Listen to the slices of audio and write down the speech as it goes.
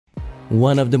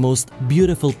One of the most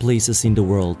beautiful places in the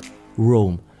world,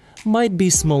 Rome, might be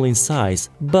small in size,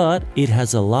 but it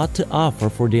has a lot to offer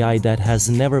for the eye that has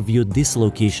never viewed this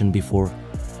location before.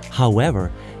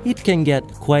 However, it can get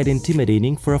quite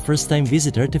intimidating for a first-time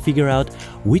visitor to figure out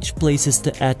which places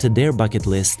to add to their bucket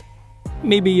list.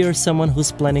 Maybe you're someone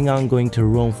who's planning on going to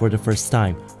Rome for the first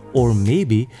time, or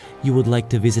maybe you would like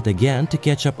to visit again to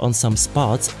catch up on some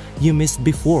spots you missed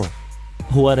before.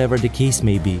 Whatever the case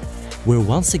may be, we're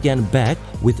once again back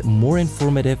with more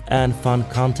informative and fun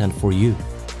content for you.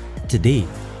 Today,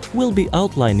 we'll be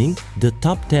outlining the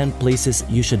top 10 places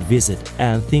you should visit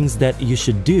and things that you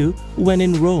should do when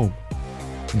in Rome.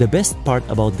 The best part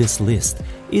about this list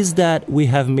is that we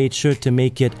have made sure to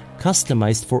make it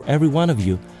customized for every one of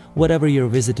you, whatever you're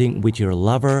visiting with your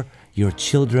lover, your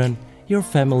children, your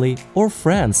family, or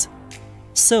friends.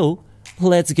 So,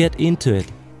 let's get into it.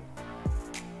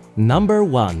 Number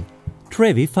 1.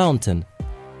 Trevi Fountain.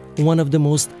 One of the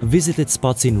most visited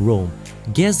spots in Rome,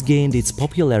 guess gained its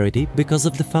popularity because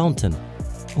of the fountain.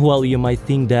 While you might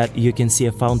think that you can see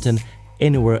a fountain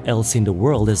anywhere else in the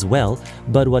world as well,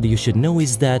 but what you should know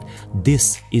is that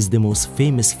this is the most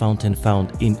famous fountain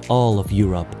found in all of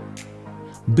Europe.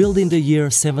 Built in the year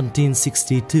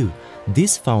 1762,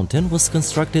 this fountain was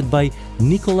constructed by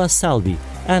Nicola Salvi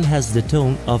and has the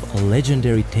tone of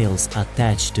legendary tales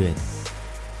attached to it.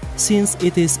 Since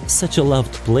it is such a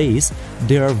loved place,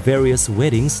 there are various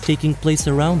weddings taking place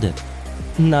around it.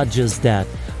 Not just that,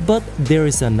 but there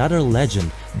is another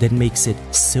legend that makes it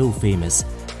so famous.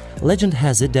 Legend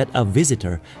has it that a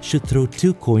visitor should throw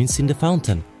 2 coins in the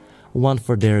fountain, one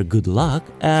for their good luck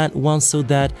and one so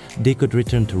that they could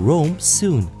return to Rome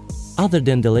soon. Other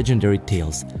than the legendary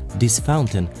tales, this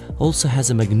fountain also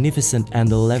has a magnificent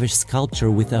and lavish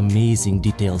sculpture with amazing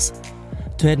details.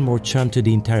 To add more charm to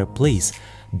the entire place,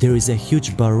 there is a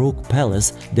huge Baroque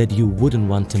palace that you wouldn't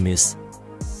want to miss.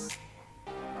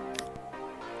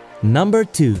 Number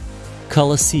 2.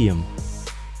 Colosseum.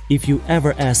 If you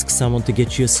ever ask someone to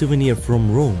get you a souvenir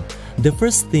from Rome, the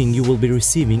first thing you will be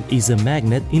receiving is a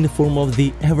magnet in the form of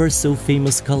the ever so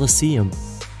famous Colosseum.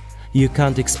 You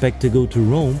can't expect to go to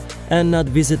Rome and not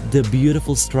visit the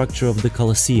beautiful structure of the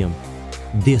Colosseum.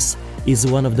 This is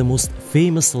one of the most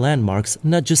famous landmarks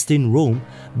not just in Rome,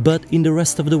 but in the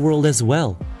rest of the world as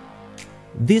well.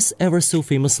 This ever so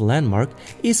famous landmark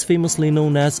is famously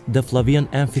known as the Flavian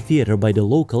Amphitheater by the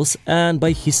locals and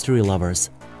by history lovers.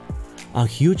 A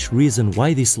huge reason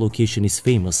why this location is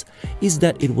famous is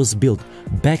that it was built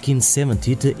back in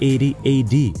 70 to 80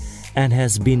 AD and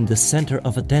has been the center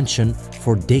of attention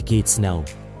for decades now.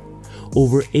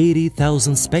 Over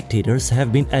 80,000 spectators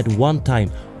have been at one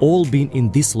time all been in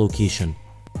this location.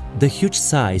 The huge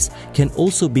size can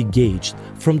also be gauged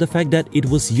from the fact that it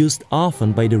was used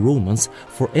often by the Romans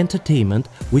for entertainment,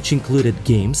 which included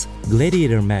games,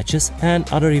 gladiator matches,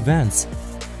 and other events.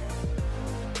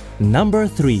 Number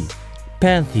 3.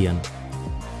 Pantheon.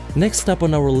 Next up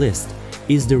on our list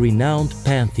is the renowned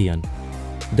Pantheon.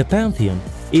 The Pantheon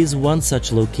is one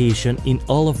such location in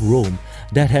all of Rome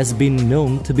that has been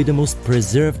known to be the most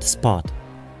preserved spot.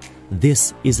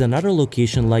 This is another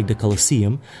location like the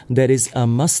Colosseum that is a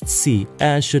must-see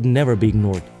and should never be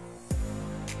ignored.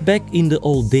 Back in the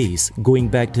old days, going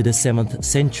back to the 7th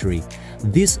century,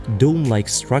 this dome-like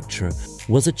structure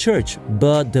was a church,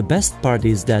 but the best part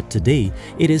is that today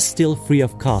it is still free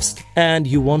of cost and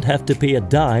you won't have to pay a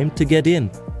dime to get in.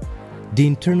 The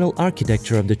internal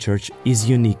architecture of the church is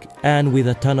unique and with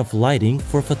a ton of lighting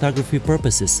for photography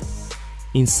purposes.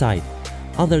 Inside,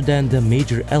 other than the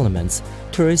major elements,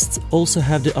 tourists also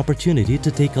have the opportunity to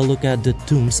take a look at the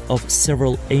tombs of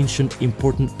several ancient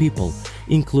important people,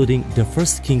 including the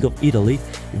first king of Italy,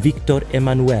 Victor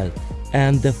Emmanuel,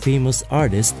 and the famous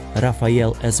artist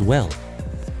Raphael as well.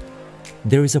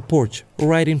 There is a porch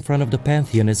right in front of the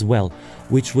Pantheon as well,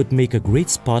 which would make a great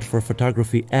spot for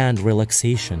photography and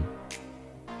relaxation.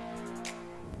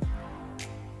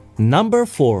 Number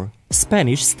 4.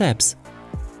 Spanish Steps.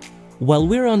 While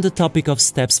we're on the topic of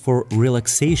steps for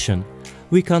relaxation,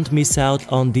 we can't miss out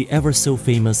on the ever so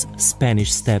famous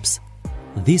Spanish Steps.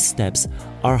 These steps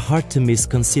are hard to miss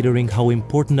considering how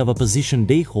important of a position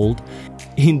they hold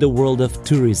in the world of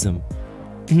tourism.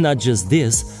 Not just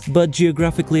this, but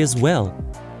geographically as well.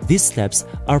 These steps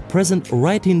are present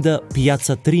right in the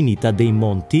Piazza Trinita dei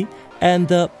Monti and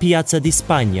the Piazza di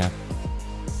Spagna.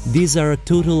 These are a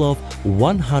total of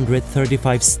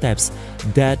 135 steps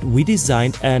that we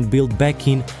designed and built back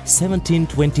in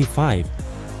 1725.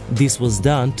 This was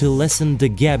done to lessen the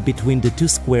gap between the 2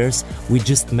 squares we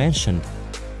just mentioned.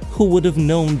 Who would have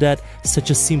known that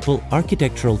such a simple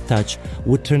architectural touch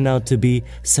would turn out to be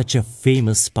such a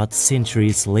famous spot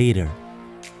centuries later?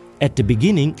 At the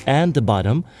beginning and the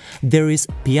bottom, there is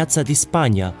Piazza di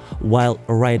Spagna, while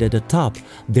right at the top,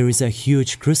 there is a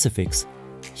huge crucifix.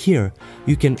 Here,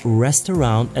 you can rest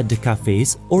around at the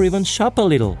cafes or even shop a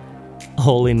little.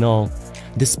 All in all,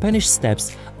 the Spanish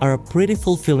Steps are a pretty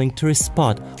fulfilling tourist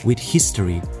spot with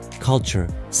history, culture,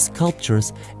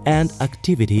 sculptures, and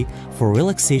activity for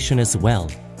relaxation as well.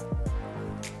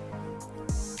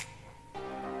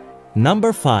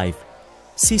 Number 5.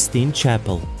 Sistine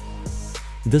Chapel.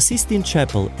 The Sistine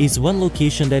Chapel is one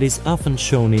location that is often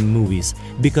shown in movies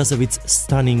because of its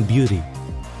stunning beauty.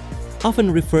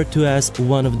 Often referred to as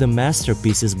one of the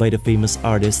masterpieces by the famous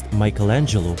artist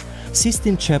Michelangelo,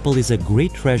 Sistine Chapel is a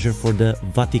great treasure for the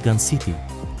Vatican City.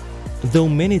 Though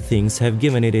many things have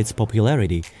given it its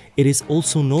popularity, it is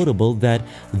also notable that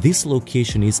this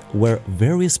location is where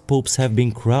various popes have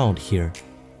been crowned here.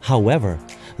 However,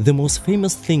 the most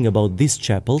famous thing about this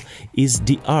chapel is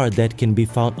the art that can be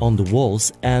found on the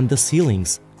walls and the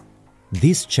ceilings.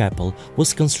 This chapel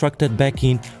was constructed back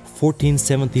in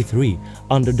 1473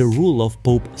 under the rule of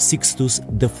Pope Sixtus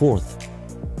IV.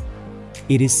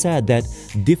 It is said that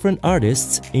different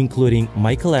artists, including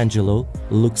Michelangelo,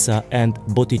 Luxa, and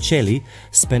Botticelli,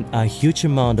 spent a huge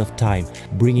amount of time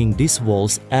bringing these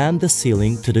walls and the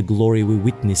ceiling to the glory we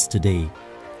witness today.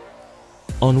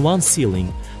 On one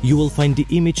ceiling, you will find the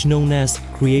image known as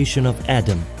Creation of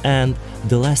Adam and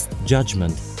The Last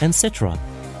Judgment, etc.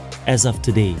 As of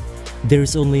today, there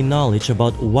is only knowledge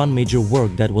about one major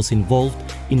work that was involved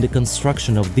in the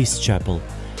construction of this chapel,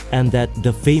 and that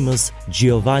the famous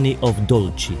Giovanni of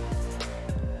Dolci.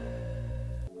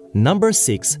 Number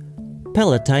 6.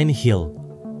 Palatine Hill.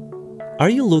 Are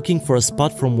you looking for a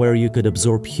spot from where you could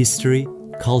absorb history,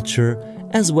 culture,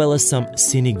 as well as some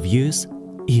scenic views?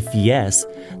 If yes,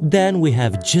 then we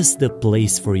have just the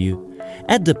place for you.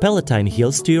 Add the Palatine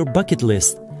Hills to your bucket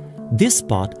list. This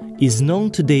spot is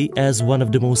known today as one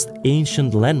of the most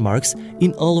ancient landmarks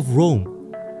in all of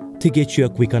Rome. To get you a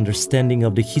quick understanding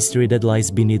of the history that lies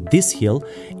beneath this hill,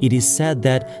 it is said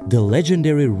that the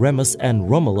legendary Remus and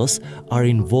Romulus are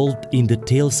involved in the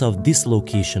tales of this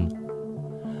location.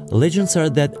 Legends are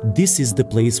that this is the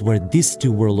place where these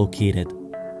two were located.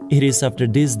 It is after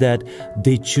this that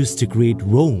they choose to create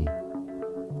Rome.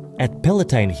 At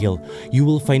Palatine Hill, you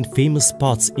will find famous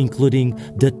spots including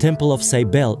the Temple of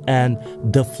Cybele and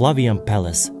the Flavian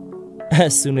Palace.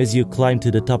 As soon as you climb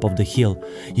to the top of the hill,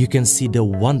 you can see the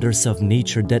wonders of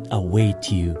nature that await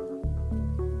you.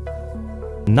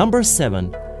 Number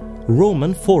 7.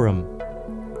 Roman Forum.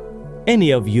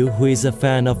 Any of you who is a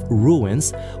fan of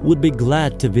ruins would be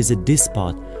glad to visit this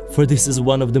spot, for this is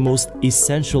one of the most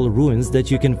essential ruins that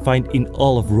you can find in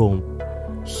all of Rome.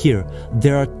 Here,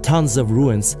 there are tons of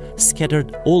ruins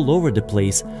scattered all over the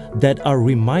place that are a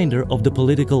reminder of the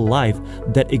political life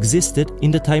that existed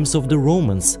in the times of the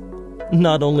Romans.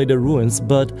 Not only the ruins,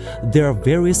 but there are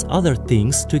various other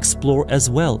things to explore as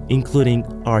well, including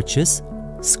arches,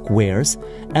 squares,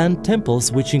 and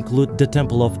temples, which include the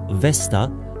Temple of Vesta,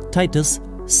 Titus,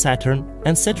 Saturn,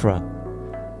 etc.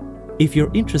 If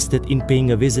you're interested in paying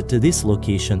a visit to this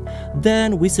location,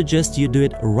 then we suggest you do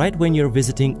it right when you're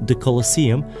visiting the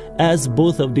Colosseum, as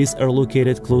both of these are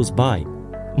located close by.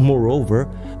 Moreover,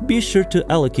 be sure to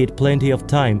allocate plenty of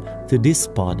time to this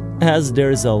spot, as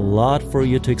there is a lot for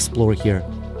you to explore here.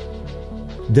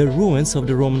 The ruins of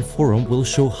the Roman Forum will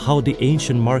show how the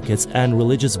ancient markets and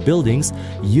religious buildings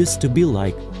used to be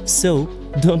like, so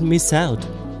don't miss out.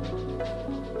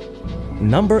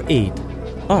 Number 8.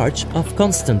 Arch of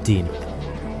Constantine.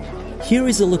 Here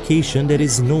is a location that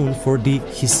is known for the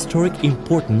historic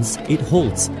importance it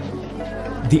holds.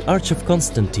 The Arch of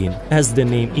Constantine, as the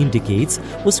name indicates,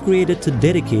 was created to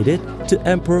dedicate it to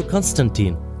Emperor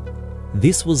Constantine.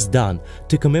 This was done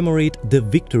to commemorate the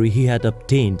victory he had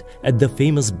obtained at the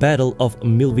famous Battle of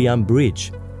Milvian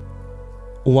Bridge.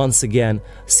 Once again,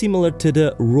 similar to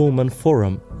the Roman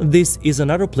Forum, this is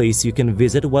another place you can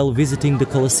visit while visiting the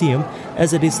Colosseum,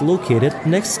 as it is located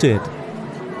next to it.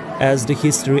 As the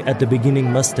history at the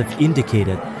beginning must have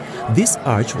indicated, this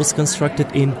arch was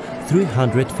constructed in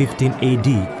 315 AD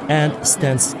and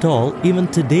stands tall even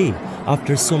today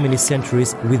after so many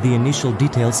centuries with the initial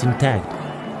details intact.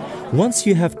 Once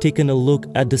you have taken a look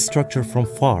at the structure from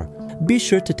far, be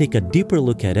sure to take a deeper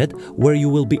look at it, where you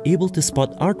will be able to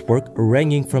spot artwork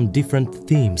ranging from different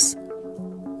themes.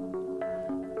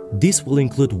 This will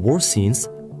include war scenes,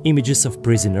 images of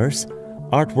prisoners,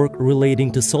 artwork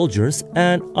relating to soldiers,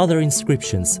 and other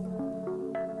inscriptions.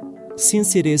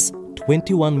 Since it is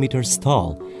 21 meters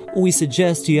tall, we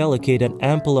suggest you allocate an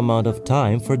ample amount of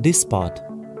time for this spot.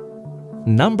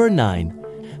 Number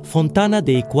 9. Fontana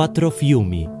dei Quattro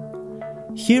Fiumi.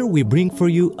 Here we bring for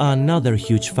you another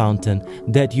huge fountain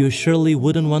that you surely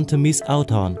wouldn't want to miss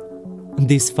out on.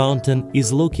 This fountain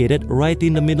is located right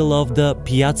in the middle of the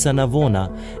Piazza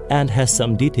Navona and has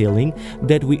some detailing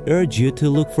that we urge you to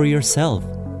look for yourself.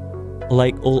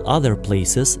 Like all other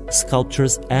places,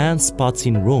 sculptures and spots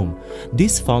in Rome,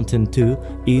 this fountain too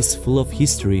is full of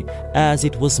history, as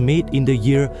it was made in the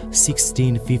year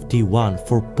 1651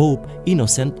 for Pope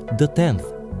Innocent X.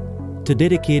 To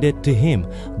dedicate it to him,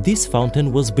 this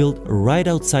fountain was built right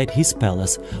outside his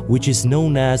palace, which is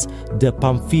known as the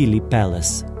Pamphili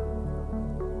Palace.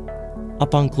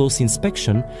 Upon close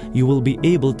inspection, you will be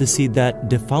able to see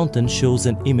that the fountain shows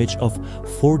an image of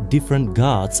 4 different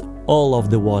gods all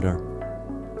of the water.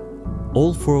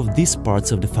 All 4 of these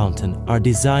parts of the fountain are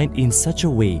designed in such a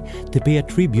way to pay a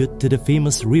tribute to the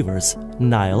famous rivers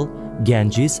Nile,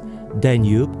 Ganges,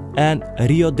 Danube, and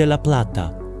Rio de la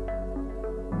Plata.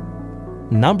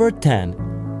 Number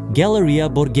 10. Galleria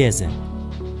Borghese.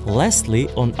 Lastly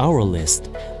on our list,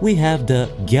 we have the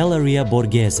Galleria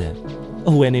Borghese.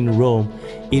 When in Rome,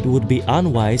 it would be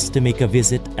unwise to make a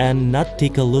visit and not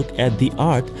take a look at the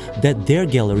art that their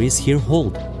galleries here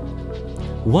hold.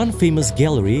 One famous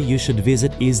gallery you should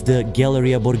visit is the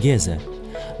Galleria Borghese.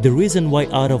 The reason why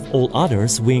out of all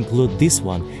others we include this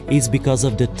one is because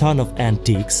of the ton of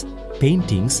antiques,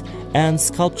 paintings, and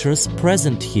sculptures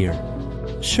present here.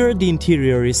 Sure, the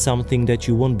interior is something that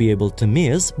you won't be able to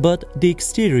miss, but the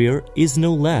exterior is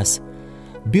no less.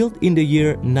 Built in the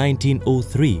year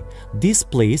 1903, this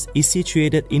place is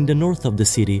situated in the north of the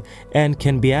city and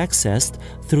can be accessed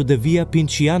through the Via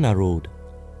Pinciana road.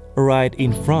 Right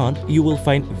in front, you will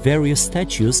find various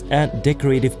statues and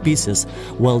decorative pieces,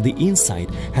 while the inside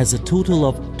has a total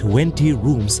of 20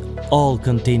 rooms, all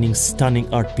containing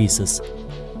stunning art pieces.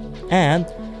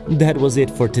 And that was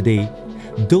it for today.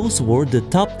 Those were the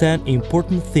top 10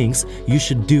 important things you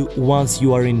should do once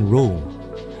you are in Rome.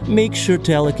 Make sure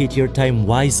to allocate your time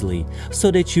wisely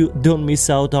so that you don't miss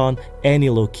out on any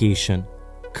location.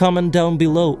 Comment down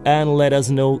below and let us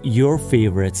know your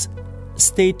favorites.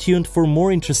 Stay tuned for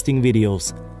more interesting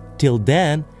videos. Till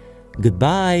then,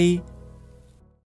 goodbye!